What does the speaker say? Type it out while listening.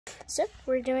So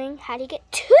we're doing how to get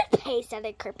toothpaste out of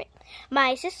the carpet.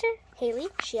 My sister, Haley,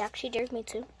 she actually dared me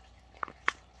to.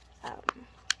 I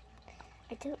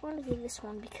didn't want to do this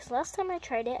one because last time I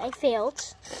tried it, I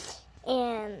failed.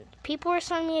 And people were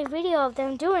showing me a video of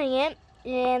them doing it.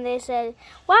 And they said,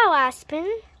 "Wow,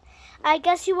 Aspen, I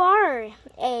guess you are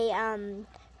a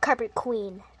carpet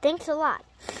queen. Thanks a lot."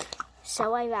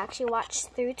 So I've actually watched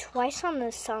through twice on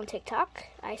this on TikTok.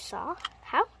 I saw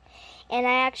how, and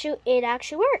it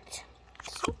actually worked.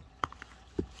 So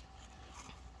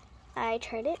I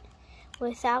tried it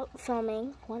without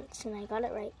filming once, and I got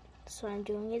it right. So I'm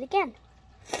doing it again,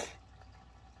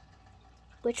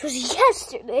 which was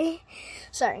yesterday.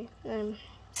 Sorry, it's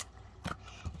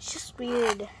just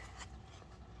weird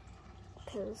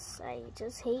because I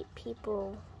just hate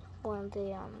people when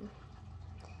they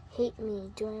hate me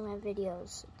doing my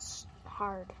videos. It's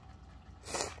hard.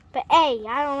 But hey,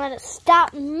 I don't let it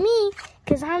stop me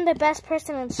because I'm the best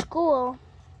person in school.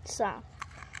 So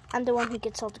I'm the one who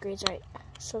gets all the grades right.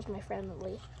 So is my friend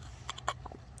Lee.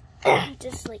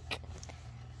 Just like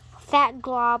fat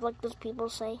glob, like those people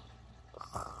say.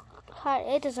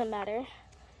 It doesn't matter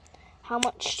how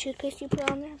much toothpaste you put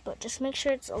on there, but just make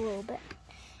sure it's a little bit.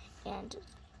 And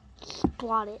just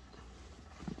blot it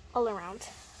all around.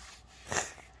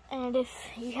 And if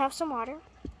you have some water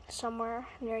somewhere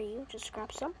near you, just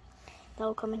grab some. That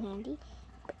will come in handy.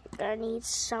 But you're gonna need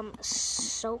some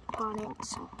soap on it.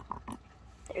 So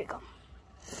there you go.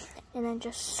 And then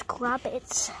just scrub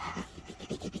it.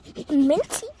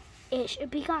 Minty. It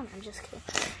should be gone. I'm just kidding.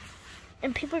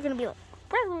 And people are gonna be like,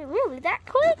 really that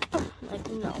quick? Like,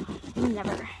 no,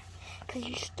 never. Because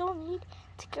you still need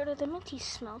to get rid of the minty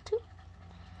smell too.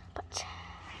 But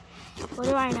what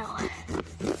do I know?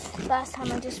 Last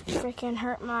time I just freaking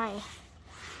hurt my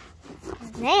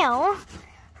nail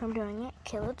from doing it.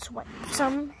 Okay, let's wipe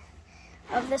some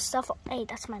of this stuff. Hey,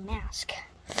 that's my mask.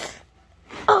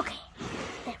 Okay,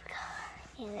 there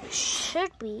we go. And it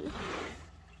should be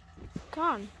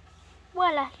gone.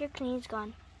 Voila, your clean's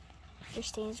gone. Your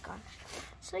stain's gone.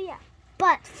 So yeah.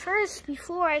 But first,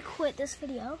 before I quit this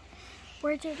video,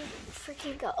 where did it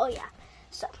freaking go? Oh yeah.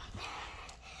 So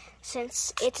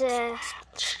since it's a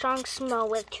strong smell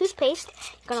with toothpaste,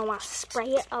 you're going to want to spray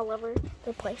it all over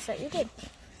the place that you did.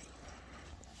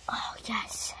 Oh,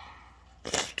 yes.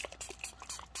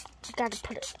 You got to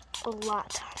put it a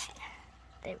lot on it.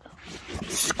 There we go.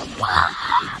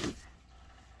 Squab.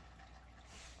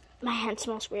 My hand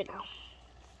smells weird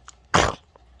now.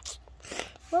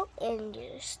 Well, and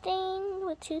your stain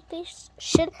with toothpaste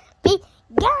should be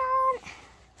gone.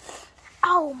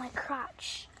 Oh, my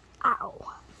crotch.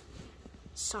 Ow.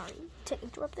 Sorry to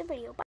interrupt the video. Bye.